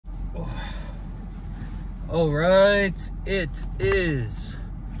All right, it is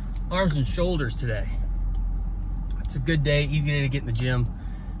arms and shoulders today. It's a good day, easy day to get in the gym.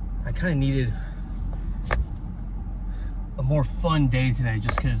 I kind of needed a more fun day today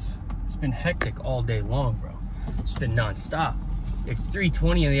just because it's been hectic all day long, bro. It's been nonstop. It's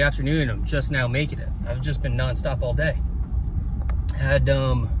 3:20 in the afternoon and I'm just now making it. I've just been nonstop all day. Had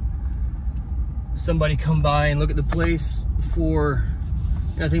somebody come by and look at the place for,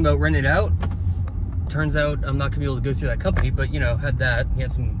 thinking about renting it out. Turns out I'm not gonna be able to go through that company, but had that. He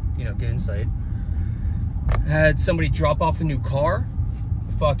had some, good insight. Had somebody drop off the new car.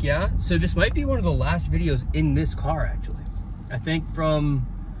 Fuck yeah. So this might be one of the last videos in this car, actually. I think I'll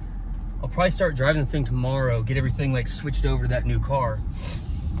probably start driving the thing tomorrow, get everything like switched over to that new car,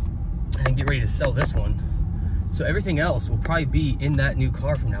 and get ready to sell this one. So everything else will probably be in that new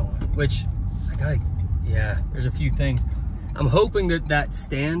car from now on, which there's a few things. I'm hoping that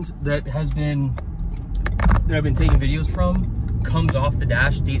stand that I've been taking videos from comes off the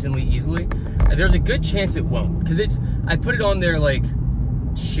dash decently easily. There's a good chance it won't, because I put it on there like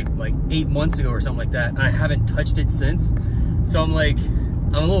 8 months ago or something like that, and I haven't touched it since. So I'm a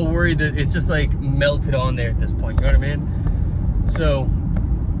little worried that it's just like melted on there at this point, you know what I mean? So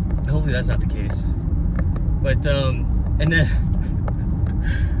hopefully that's not the case. But and then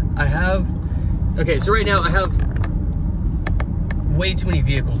so right now I have way too many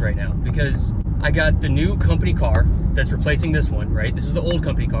vehicles right now, because I got the new company car that's replacing this one, right? This is the old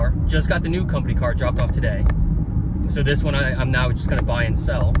company car. Just got the new company car dropped off today. So this one I'm now just gonna buy and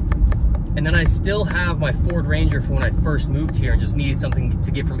sell. And then I still have my Ford Ranger from when I first moved here and just needed something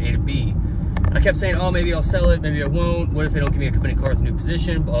to get from A to B. And I kept saying, oh, maybe I'll sell it, maybe I won't. What if they don't give me a company car with a new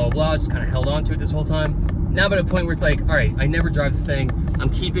position, blah, blah, blah. Just kind of held on to it this whole time. Now I'm at a point where it's like, all right, I never drive the thing.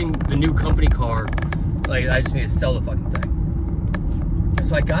 I'm keeping the new company car. Like, I just need to sell the fucking thing.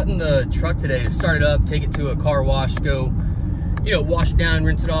 So I got in the truck today to start it up, take it to a car wash, go, wash it down,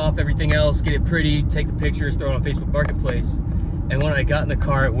 rinse it off, everything else, get it pretty, take the pictures, throw it on Facebook Marketplace. And when I got in the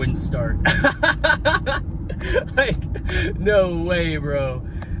car, it wouldn't start. Like, no way, bro.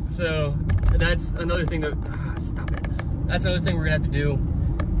 So that's another thing that, stop it. That's another thing we're gonna have to do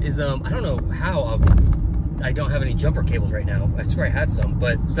is, I don't know how I don't have any jumper cables right now. I swear I had some,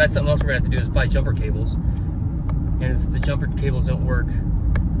 but so that's something else we're gonna have to do is buy jumper cables. And if the jumper cables don't work,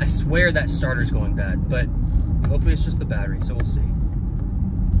 I swear that starter's going bad, but hopefully it's just the battery, so we'll see.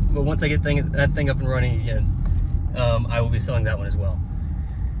 But once I get that thing up and running again, I will be selling that one as well.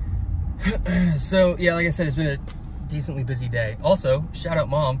 So yeah, like I said, it's been a decently busy day. Also, shout out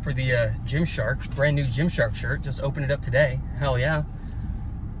Mom for the Gymshark, brand new Gymshark shirt. Just opened it up today. Hell yeah.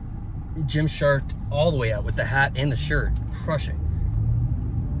 Gymshark all the way out with the hat and the shirt. Crushing.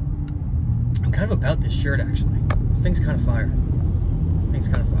 I'm kind of about this shirt, actually. This thing's kind of fire.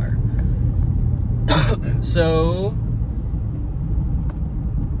 So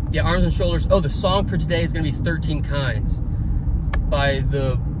yeah, arms and shoulders. Oh, the song for today is gonna be 13 Kinds by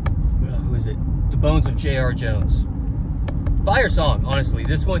who is it? The Bones of J.R. Jones. Fire song, honestly.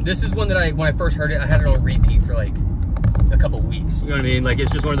 This is one that when I first heard it, I had it on repeat for like a couple weeks. You know what I mean? Like,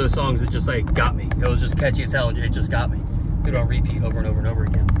 it's just one of those songs that just like got me. It was just catchy as hell, and it just got me. Put it on repeat over and over and over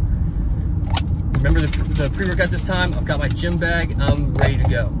again. Remember the pre-workout this time? I've got my gym bag. I'm ready to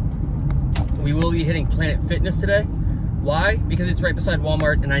go. We will be hitting Planet Fitness today. Why? Because it's right beside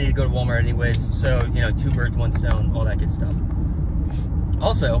Walmart, and I need to go to Walmart anyways. So, 2 birds, 1 stone, all that good stuff.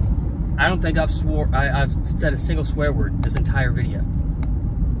 Also, I don't think I've said a single swear word this entire video.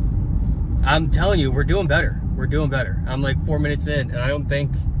 I'm telling you, we're doing better. We're doing better. I'm like 4 minutes in, and I don't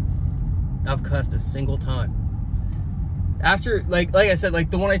think I've cussed a single time. After, like I said, like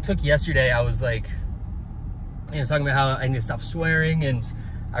the one I took yesterday, I was like, talking about how I need to stop swearing, and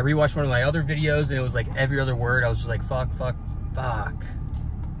I rewatched one of my other videos, and it was like every other word, I was just like, fuck, fuck, fuck.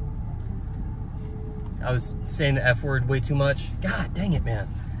 I was saying the F word way too much. God dang it, man.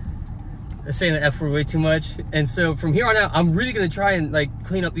 I was saying the F word way too much. And so from here on out, I'm really gonna try and like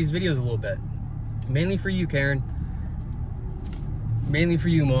clean up these videos a little bit. Mainly for you, Karen. Mainly for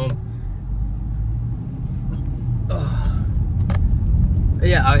you, Mom. Ugh.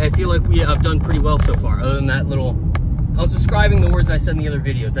 Yeah, I feel like I've done pretty well so far, other than that little, I was describing the words that I said in the other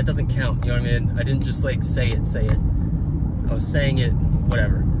videos. That doesn't count, you know what I mean? I didn't just like say it. I was saying it,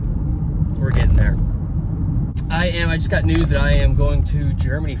 whatever. We're getting there. I just got news that I am going to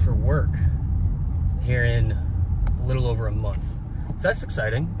Germany for work here in a little over a month. So that's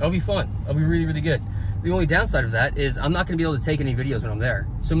exciting. It'll be fun. It'll be really, really good. The only downside of that is I'm not gonna be able to take any videos when I'm there.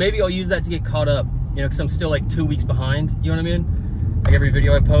 So maybe I'll use that to get caught up, because I'm still like 2 weeks behind, you know what I mean? Like every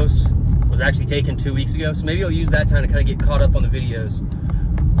video I post was actually taken 2 weeks ago. So maybe I'll use that time to kind of get caught up on the videos.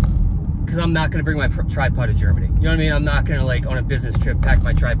 because I'm not gonna bring my tripod to Germany. You know what I mean? I'm not gonna like on a business trip pack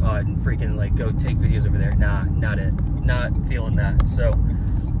my tripod and freaking like go take videos over there. Nah, not it. Not feeling that. So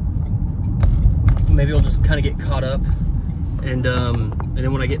maybe I'll just kind of get caught up, and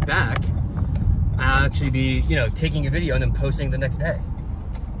then when I get back, I'll actually be, you know, taking a video and then posting the next day.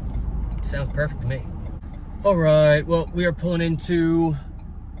 Sounds perfect to me. All right, well, we are pulling into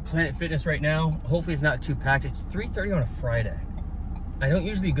Planet Fitness right now. Hopefully it's not too packed. It's 3:30 on a Friday. I don't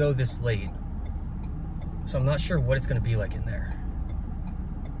usually go this late, so I'm not sure what it's gonna be like in there.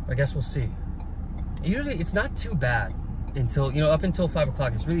 I guess we'll see. Usually it's not too bad until, you know, up until 5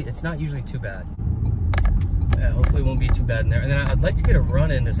 o'clock. It's not usually too bad. Yeah, hopefully it won't be too bad in there. And then I'd like to get a run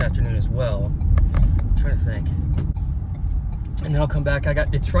in this afternoon as well. I'm trying to think. And then I'll come back.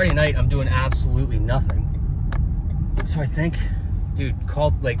 It's Friday night. I'm doing absolutely nothing. So I think, dude,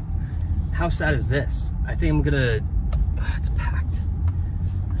 like, how sad is this? I think I'm gonna, it's packed.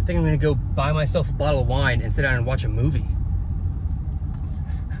 I think I'm gonna go buy myself a bottle of wine and sit down and watch a movie.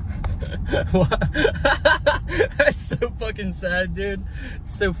 That's so fucking sad, dude.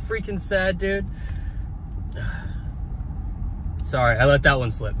 It's so freaking sad, dude. Sorry, I let that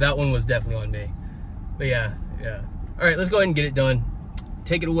one slip. That one was definitely on me. But yeah. All right, let's go ahead and get it done.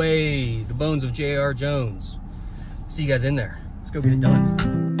 Take it away, the bones of J.R. Jones. See you guys in there. Let's go get it done.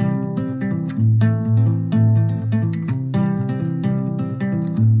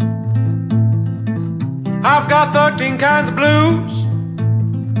 I've got 13 kinds of blues.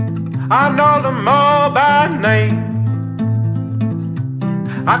 I know them all by name.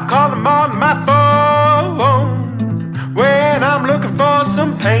 I call them on my phone when I'm looking for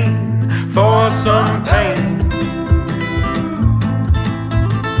some pain, for some pain.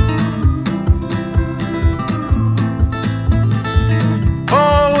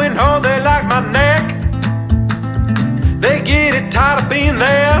 Oh, and oh, they like my neck. They get it tired of being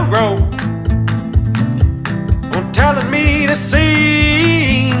their road. Telling me to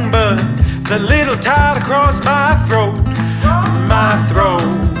sing, but it's a little tight across my throat, my throat.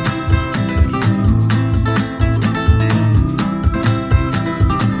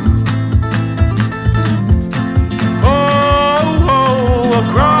 Oh,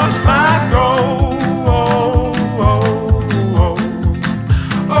 across my throat.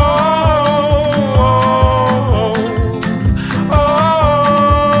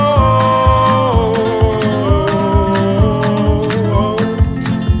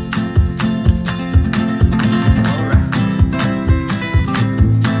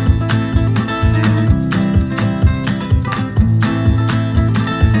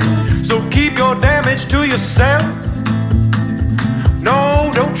 To yourself,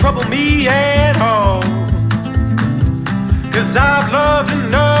 no, don't trouble me at all, 'cause I've loved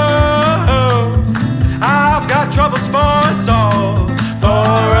enough. I've got troubles for us all,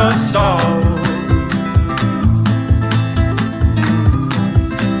 for us all.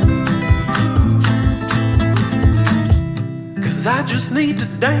 'Cause I just need to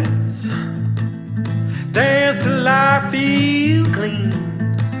dance, dance till I feel clean.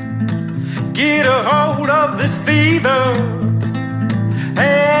 Get a hold of this fever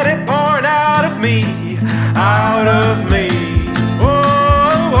and it pouring out of me, out of me.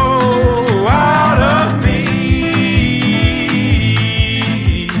 Oh, out of me.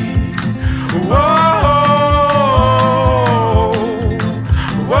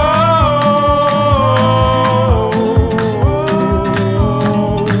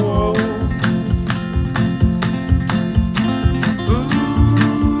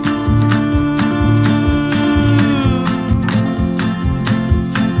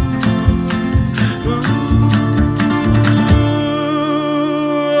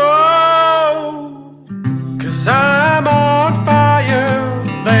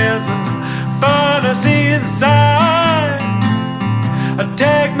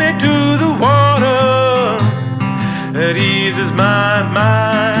 Take me to the water that eases my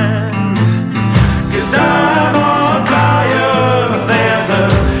mind. 'Cause I'm on fire, there's a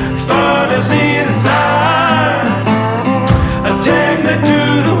furnace inside. Take me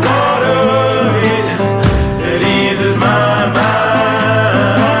to the water that eases my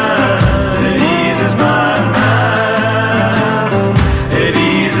mind. It eases my mind. It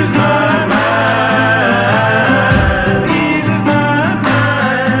eases my mind.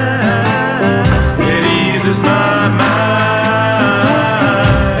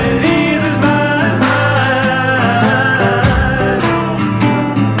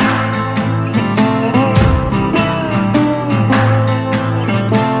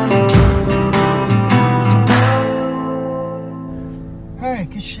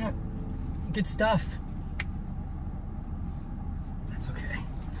 Good stuff. That's okay.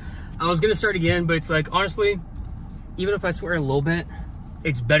 I was gonna start again, but it's like, honestly, even if I swear a little bit,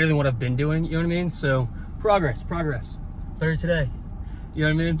 it's better than what I've been doing, you know what I mean? So progress. Better today. You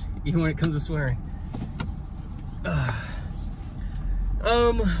know what I mean? Even when it comes to swearing.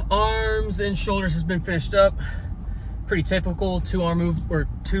 Arms and shoulders has been finished up. Pretty typical, 2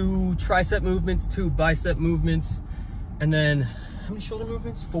 tricep movements, 2 bicep movements, and then how many shoulder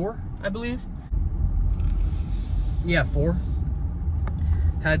movements? 4, I believe. Yeah, 4.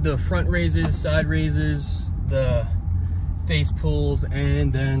 Had the front raises, side raises, the face pulls,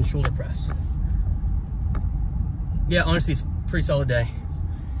 and then shoulder press. Yeah, honestly, it's a pretty solid day.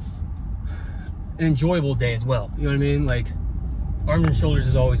 An enjoyable day as well. You know what I mean? Like, arms and shoulders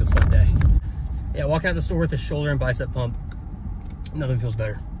is always a fun day. Yeah, walking out the store with a shoulder and bicep pump, nothing feels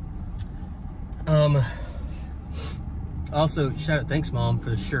better. Also, thanks Mom for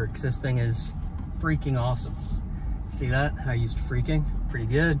the shirt, because this thing is freaking awesome. See that? I used freaking. Pretty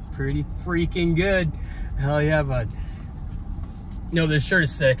good. Pretty freaking good. Hell yeah, bud. No, this shirt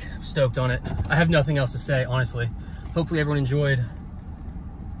is sick. I'm stoked on it. I have nothing else to say, honestly. Hopefully everyone enjoyed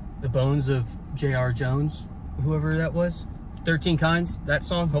The Bones of J.R. Jones, whoever that was. 13 Kinds, that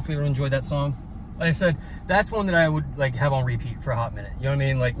song. Hopefully everyone enjoyed that song. Like I said, that's one that I would like have on repeat for a hot minute. You know what I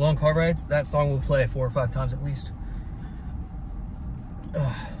mean? Like long car rides, that song will play 4 or 5 times at least.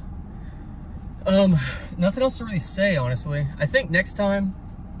 Nothing else to really say, honestly. I think next time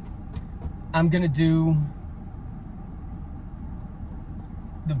I'm gonna do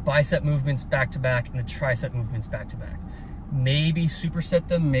the bicep movements back to back and the tricep movements back to back. Maybe superset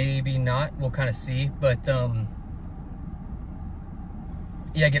them, maybe not. We'll kind of see. But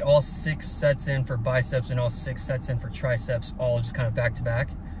yeah, get all 6 sets in for biceps and all 6 sets in for triceps, all just kind of back to back.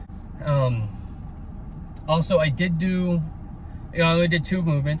 Also, I did do, I only did 2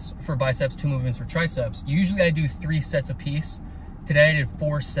 movements for biceps, 2 movements for triceps. Usually I do 3 sets a piece. Today I did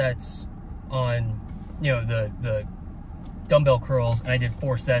 4 sets on, the dumbbell curls, and I did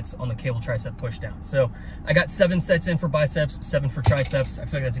 4 sets on the cable tricep push down. So I got 7 sets in for biceps, 7 for triceps. I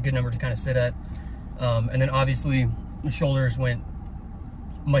feel like that's a good number to kind of sit at. And then obviously the shoulders went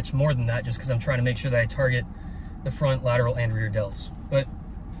much more than that, just because I'm trying to make sure that I target the front, lateral, and rear delts. But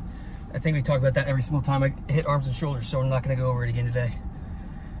I think we talk about that every single time I hit arms and shoulders, so I'm not going to go over it again today.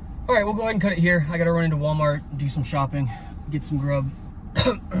 All right, we'll go ahead and cut it here. I got to run into Walmart, do some shopping, get some grub,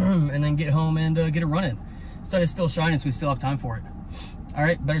 and then get home and get it running. The sun is still shining, so we still have time for it. All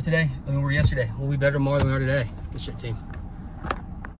right, better today than we were yesterday. We'll be better tomorrow than we are today. Good shit, team.